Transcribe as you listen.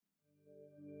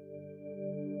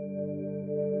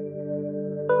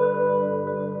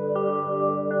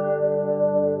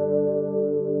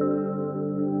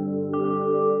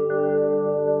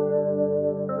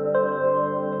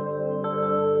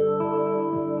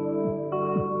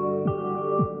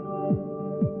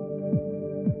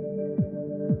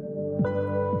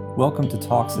Welcome to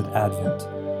Talks at Advent,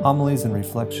 homilies and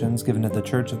reflections given at the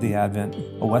Church of the Advent,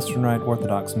 a Western Rite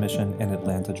Orthodox mission in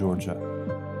Atlanta, Georgia.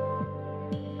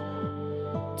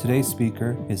 Today's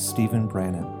speaker is Stephen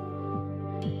Brannan.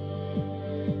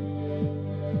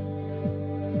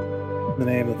 In the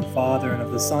name of the Father, and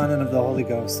of the Son, and of the Holy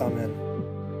Ghost. Amen.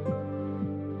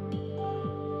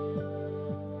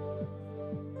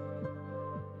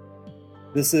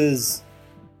 This is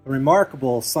a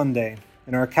remarkable Sunday.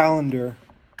 In our calendar,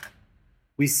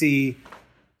 we see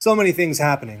so many things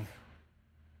happening.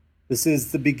 This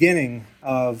is the beginning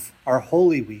of our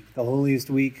Holy Week, the holiest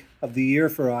week of the year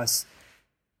for us,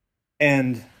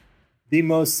 and the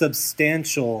most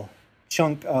substantial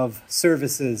chunk of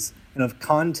services and of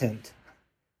content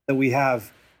that we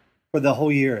have for the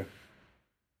whole year.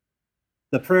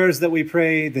 The prayers that we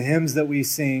pray, the hymns that we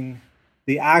sing,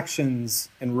 the actions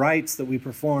and rites that we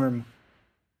perform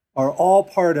are all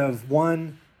part of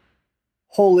one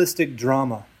holistic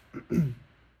drama. And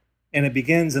it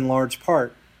begins in large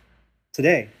part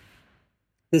today.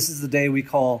 This is the day we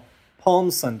call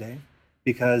Palm Sunday,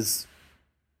 because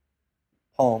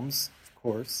palms, of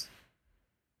course.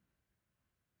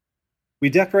 We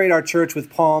decorate our church with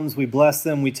palms, we bless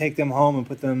them, we take them home and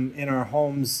put them in our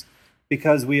homes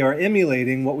because we are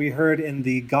emulating what we heard in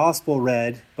the gospel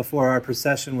read before our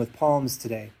procession with palms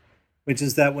today, which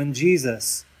is that when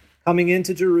Jesus, coming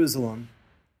into Jerusalem,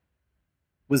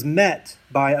 was met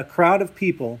by a crowd of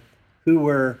people who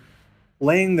were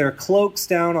laying their cloaks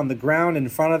down on the ground in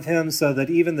front of him so that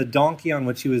even the donkey on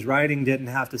which he was riding didn't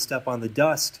have to step on the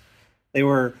dust. They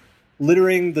were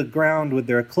littering the ground with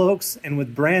their cloaks and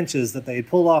with branches that they had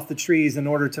pulled off the trees in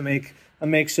order to make a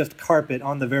makeshift carpet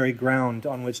on the very ground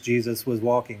on which Jesus was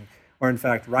walking, or in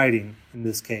fact riding in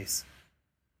this case.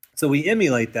 So we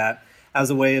emulate that as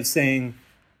a way of saying,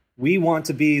 we want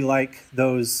to be like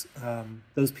those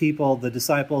people, the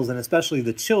disciples, and especially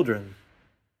the children,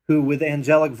 who with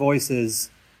angelic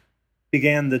voices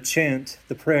began the chant,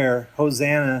 the prayer,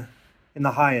 Hosanna in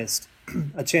the highest,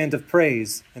 a chant of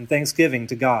praise and thanksgiving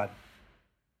to God.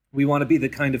 We want to be the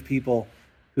kind of people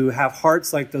who have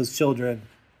hearts like those children,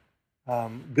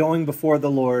 going before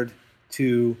the Lord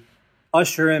to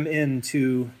usher him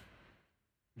into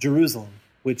Jerusalem,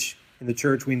 which in the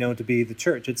church we know to be the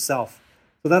church itself.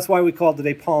 So that's why we call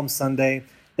today Palm Sunday.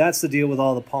 That's the deal with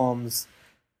all the palms.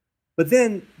 But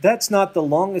then, that's not the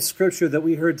longest scripture that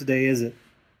we heard today, is it?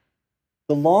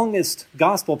 The longest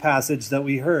gospel passage that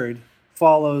we heard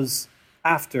follows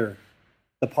after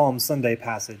the Palm Sunday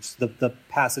passage, the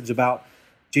passage about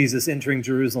Jesus entering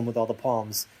Jerusalem with all the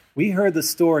palms. We heard the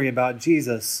story about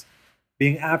Jesus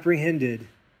being apprehended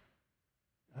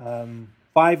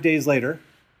 5 days later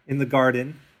in the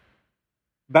garden,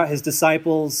 about his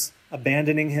disciples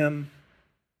abandoning him,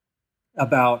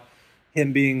 about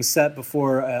him being set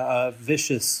before a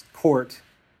vicious court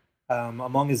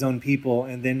among his own people,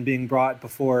 and then being brought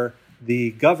before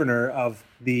the governor of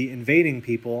the invading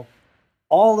people,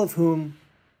 all of whom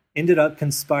ended up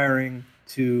conspiring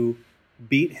to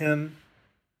beat him,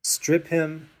 strip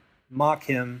him, mock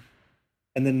him,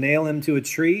 and then nail him to a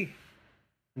tree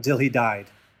until he died.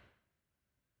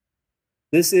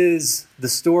 This is the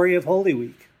story of Holy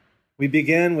Week. We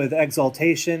begin with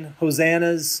exaltation,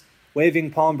 hosannas, waving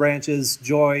palm branches,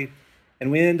 joy, and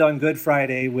we end on Good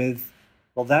Friday with,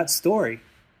 well, that story.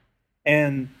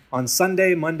 And on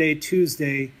Sunday, Monday,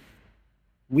 Tuesday,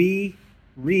 we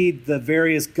read the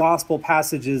various gospel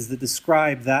passages that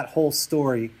describe that whole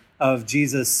story of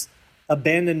Jesus'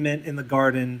 abandonment in the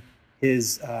garden,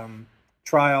 his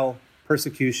trial,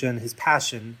 persecution, his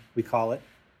passion, we call it,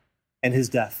 and his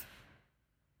death.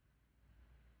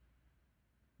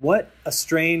 What a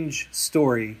strange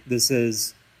story this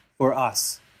is for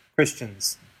us,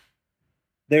 Christians.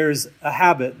 There's a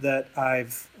habit that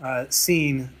I've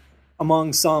seen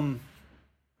among some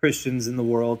Christians in the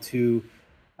world to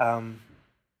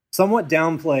somewhat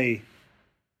downplay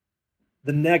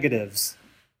the negatives.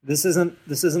 This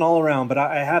isn't all around, but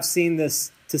I have seen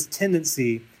this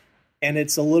tendency, and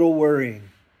it's a little worrying.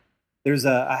 There's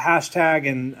a hashtag,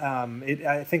 and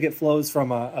I think it flows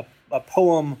from a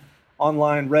poem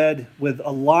online read with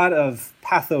a lot of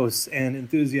pathos and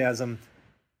enthusiasm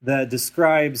that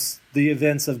describes the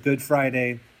events of Good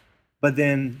Friday, but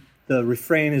then the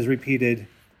refrain is repeated,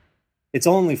 it's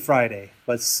only Friday,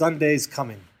 but Sunday's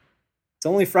coming. It's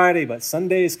only Friday, but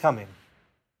Sunday is coming.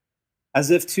 As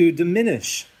if to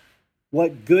diminish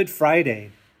what Good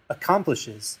Friday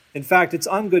accomplishes. In fact, it's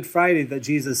on Good Friday that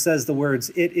Jesus says the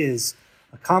words, "It is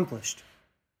accomplished."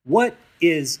 What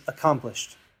is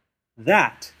accomplished?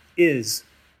 That is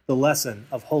the lesson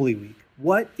of Holy Week.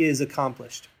 What is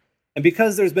accomplished? And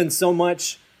because there's been so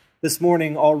much this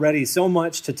morning already, so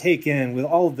much to take in with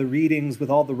all of the readings,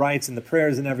 with all the rites and the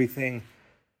prayers and everything.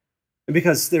 And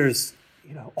because there's,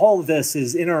 all of this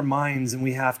is in our minds, and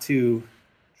we have to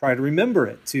try to remember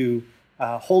it, to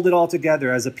hold it all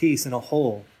together as a piece and a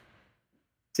whole.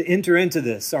 To enter into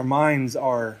this, our minds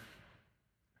are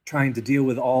trying to deal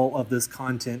with all of this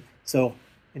content. So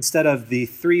instead of the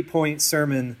 3-point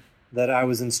sermon that I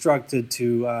was instructed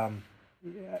to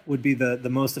would be the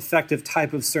most effective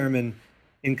type of sermon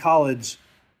in college,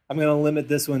 I'm going to limit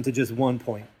this one to just 1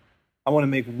 point. I want to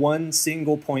make one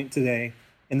single point today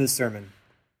in this sermon.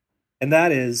 And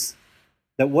that is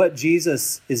that what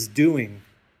Jesus is doing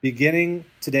beginning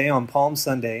today on Palm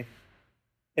Sunday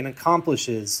and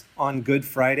accomplishes on Good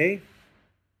Friday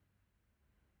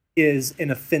is an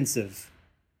offensive.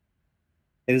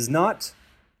 It is not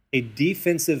a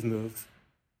defensive move.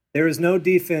 There is no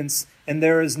defense and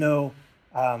there is no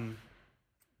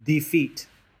defeat.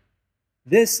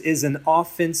 This is an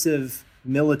offensive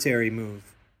military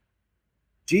move.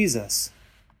 Jesus,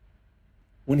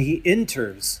 when he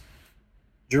enters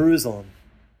Jerusalem,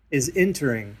 is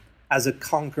entering as a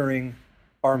conquering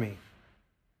army.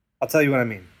 I'll tell you what I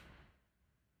mean.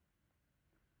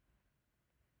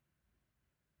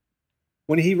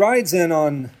 When he rides in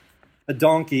on a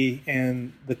donkey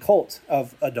and the colt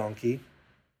of a donkey,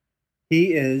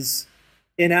 he is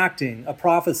enacting a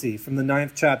prophecy from the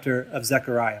 9th chapter of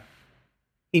Zechariah.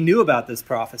 He knew about this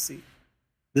prophecy.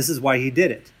 This is why he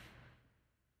did it.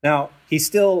 Now, he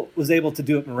still was able to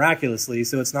do it miraculously,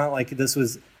 so it's not like this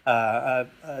was a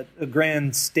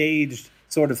grand staged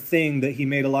sort of thing that he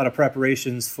made a lot of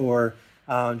preparations for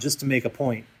just to make a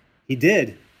point. He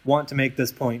did want to make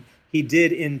this point. He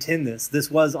did intend this.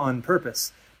 This was on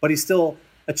purpose. But he still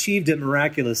achieved it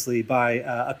miraculously by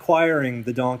acquiring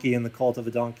the donkey and the colt of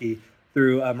a donkey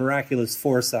through a miraculous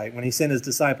foresight. When he sent his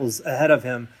disciples ahead of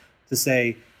him to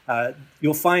say,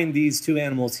 you'll find these 2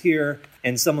 animals here,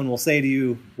 and someone will say to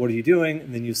you, what are you doing?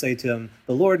 And then you say to them,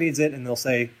 the Lord needs it, and they'll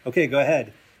say, okay, go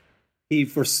ahead. He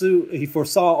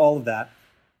foresaw all of that,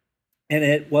 and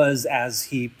it was as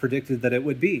he predicted that it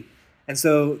would be. And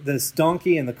so this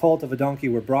donkey and the colt of a donkey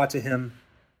were brought to him.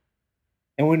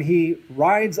 And when he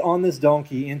rides on this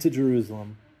donkey into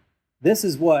Jerusalem, this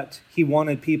is what he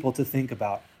wanted people to think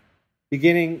about.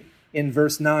 Beginning in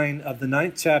verse 9 of the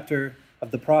 9th chapter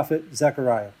of the prophet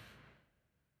Zechariah.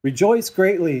 Rejoice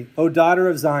greatly, O daughter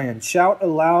of Zion. Shout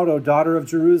aloud, O daughter of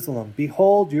Jerusalem.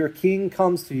 Behold, your king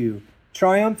comes to you.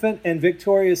 Triumphant and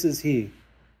victorious is he,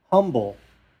 humble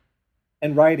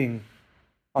and riding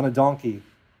on a donkey,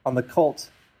 on the colt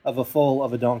of a foal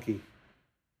of a donkey.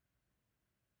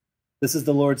 This is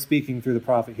the Lord speaking through the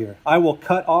prophet here. I will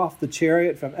cut off the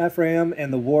chariot from Ephraim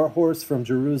and the war horse from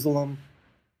Jerusalem,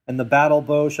 and the battle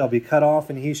bow shall be cut off,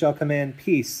 and he shall command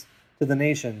peace to the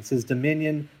nations. His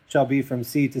dominion shall be from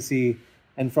sea to sea,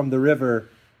 and from the river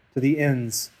to the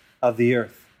ends of the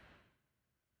earth.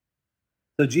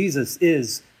 So Jesus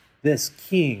is this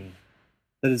king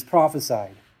that is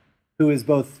prophesied, who is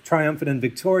both triumphant and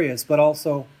victorious, but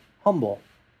also humble.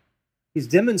 He's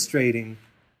demonstrating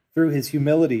through his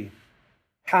humility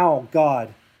how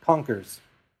God conquers.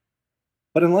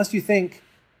 But unless you think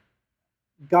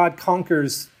God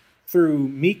conquers through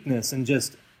meekness and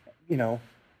just,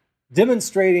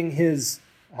 demonstrating his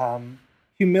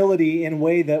humility in a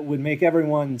way that would make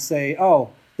everyone say,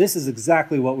 oh, this is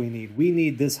exactly what we need. We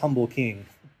need this humble king.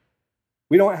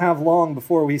 We don't have long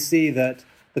before we see that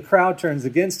the crowd turns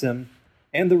against him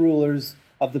and the rulers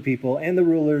of the people and the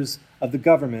rulers of the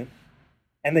government,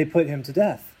 and they put him to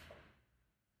death.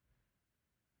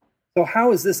 So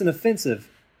how is this an offensive?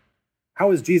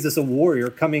 How is Jesus a warrior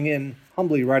coming in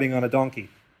humbly riding on a donkey?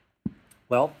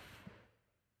 Well,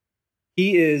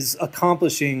 he is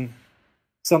accomplishing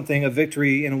something, a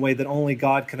victory, in a way that only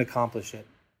God can accomplish it.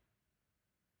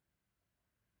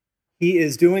 He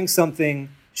is doing something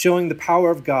showing the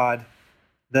power of God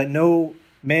that no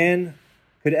man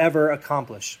could ever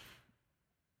accomplish.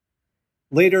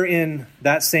 Later in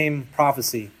that same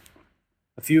prophecy,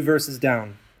 a few verses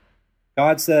down,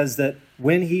 God says that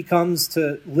when he comes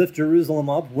to lift Jerusalem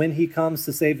up, when he comes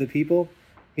to save the people,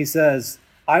 he says,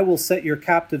 I will set your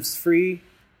captives free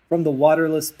from the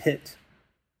waterless pit.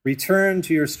 Return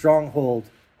to your stronghold,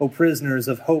 O prisoners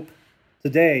of hope.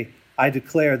 Today I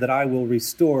declare that I will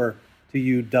restore to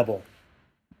you double.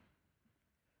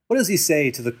 What does he say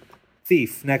to the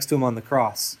thief next to him on the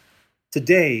cross?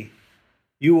 Today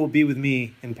you will be with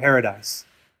me in paradise.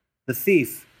 The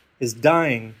thief is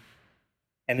dying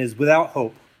and is without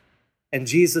hope, and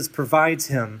Jesus provides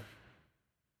him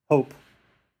hope.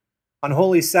 On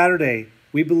Holy Saturday,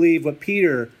 we believe what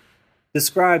Peter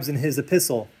describes in his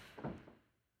epistle.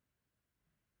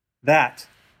 that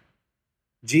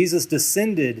Jesus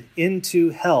descended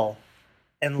into hell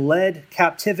and led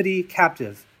captivity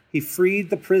captive. He freed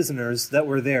the prisoners that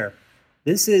were there.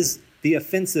 This is the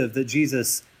offensive that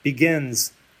Jesus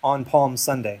begins on Palm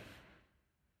Sunday.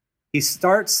 He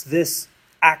starts this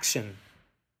action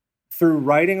through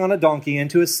riding on a donkey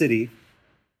into a city.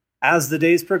 As the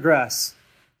days progress,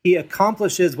 he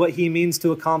accomplishes what he means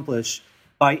to accomplish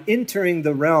by entering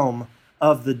the realm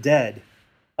of the dead,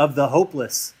 of the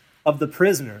hopeless, of the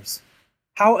prisoners.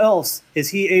 How else is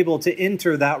he able to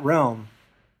enter that realm,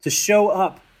 to show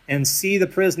up and see the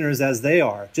prisoners as they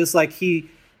are, just like he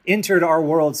entered our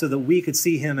world so that we could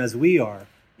see him as we are,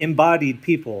 embodied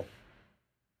people?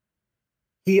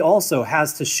 He also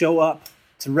has to show up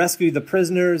to rescue the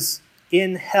prisoners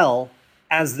in hell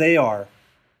as they are,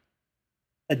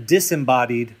 a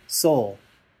disembodied soul.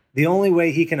 The only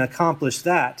way he can accomplish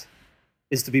that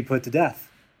is to be put to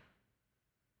death.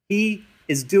 He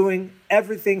is doing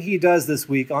everything he does this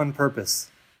week on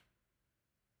purpose.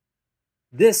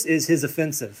 This is his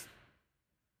offensive.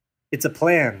 It's a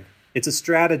plan. It's a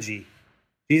strategy.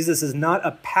 Jesus is not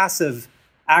a passive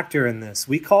actor in this.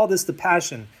 We call this the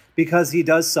Passion because he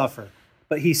does suffer,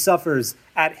 but he suffers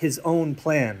at his own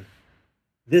plan.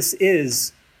 This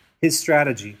is his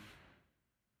strategy,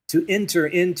 to enter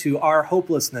into our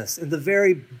hopelessness in the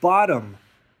very bottom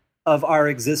of our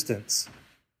existence,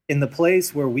 in the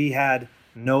place where we had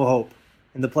no hope,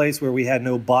 in the place where we had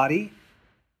no body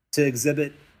to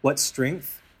exhibit what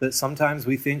strength that sometimes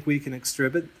we think we can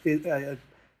exhibit,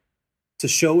 to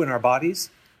show in our bodies.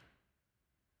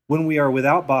 When we are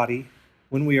without body,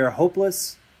 when we are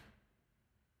hopeless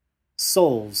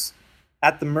souls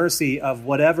at the mercy of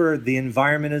whatever the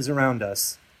environment is around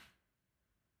us,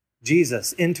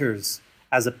 Jesus enters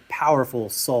as a powerful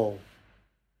soul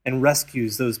and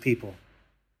rescues those people.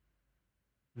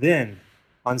 Then,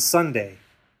 on Sunday,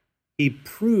 he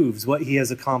proves what he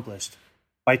has accomplished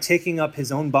by taking up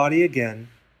his own body again,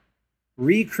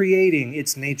 recreating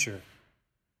its nature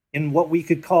in what we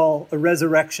could call a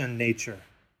resurrection nature.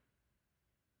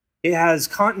 It has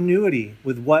continuity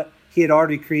with what he had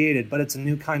already created, but it's a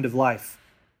new kind of life.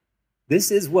 This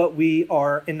is what we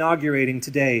are inaugurating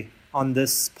today on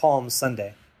this Palm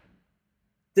Sunday.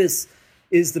 This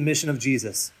is the mission of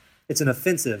Jesus. It's an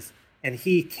offensive, and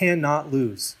he cannot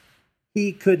lose.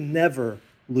 He could never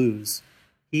lose.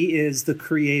 He is the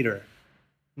creator.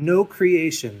 No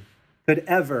creation could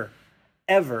ever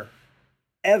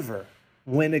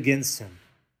win against him.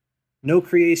 No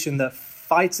creation that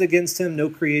fights against him, no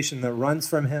creation that runs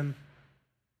from him,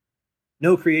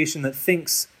 no creation that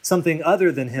thinks something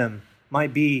other than him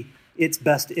might be its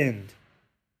best end.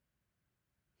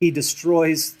 He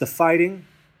destroys the fighting.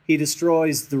 He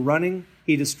destroys the running.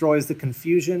 He destroys the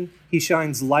confusion. He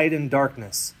shines light in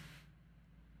darkness.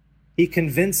 He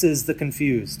convinces the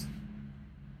confused.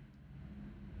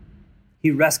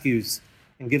 He rescues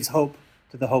and gives hope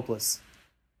to the hopeless.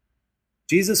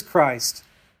 Jesus Christ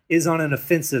is on an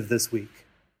offensive this week.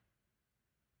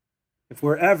 If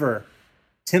we're ever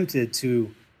tempted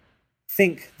to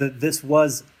think that this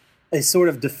was a sort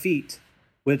of defeat,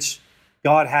 which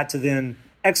God had to then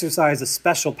exercise a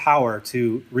special power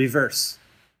to reverse,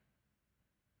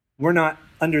 we're not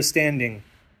understanding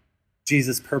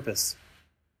Jesus' purpose.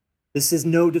 This is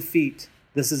no defeat.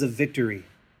 This is a victory.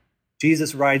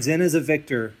 Jesus rides in as a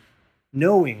victor,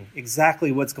 knowing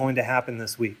exactly what's going to happen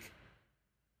this week.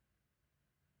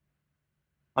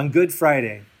 On Good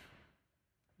Friday,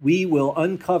 we will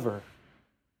uncover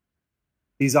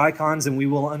these icons and we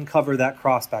will uncover that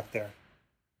cross back there.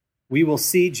 We will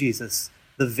see Jesus,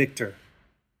 the victor,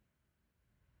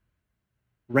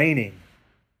 reigning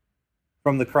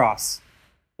from the cross,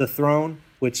 the throne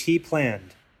which he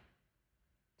planned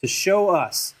to show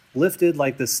us, lifted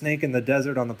like the snake in the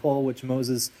desert on the pole which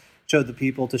Moses showed the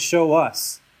people, to show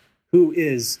us who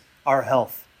is our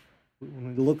health.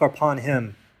 When we look upon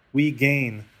him, we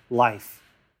gain life.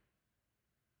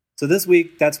 So this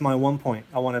week, that's my one point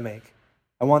I want to make.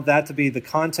 I want that to be the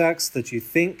context that you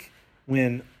think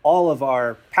when all of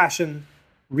our Passion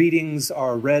readings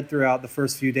are read throughout the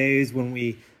first few days, when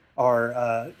we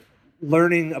are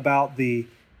learning about the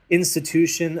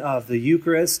institution of the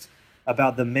Eucharist,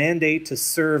 about the mandate to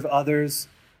serve others,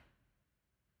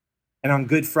 and on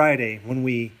Good Friday, when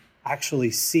we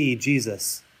actually see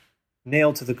Jesus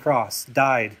nailed to the cross,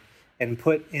 died, and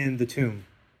put in the tomb.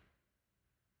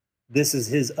 This is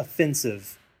his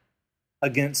offensive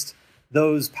against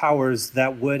those powers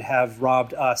that would have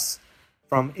robbed us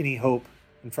from any hope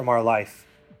and from our life.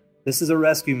 This is a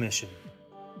rescue mission.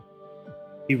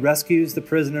 He rescues the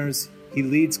prisoners, he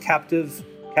leads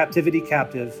captivity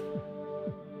captive,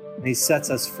 and he sets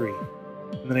us free.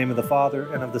 In the name of the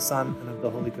Father, and of the Son, and of the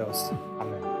Holy Ghost.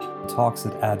 Amen. Talks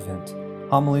at Advent.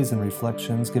 Homilies and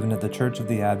reflections given at the Church of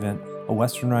the Advent, a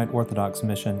Western Rite Orthodox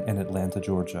mission in Atlanta,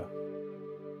 Georgia.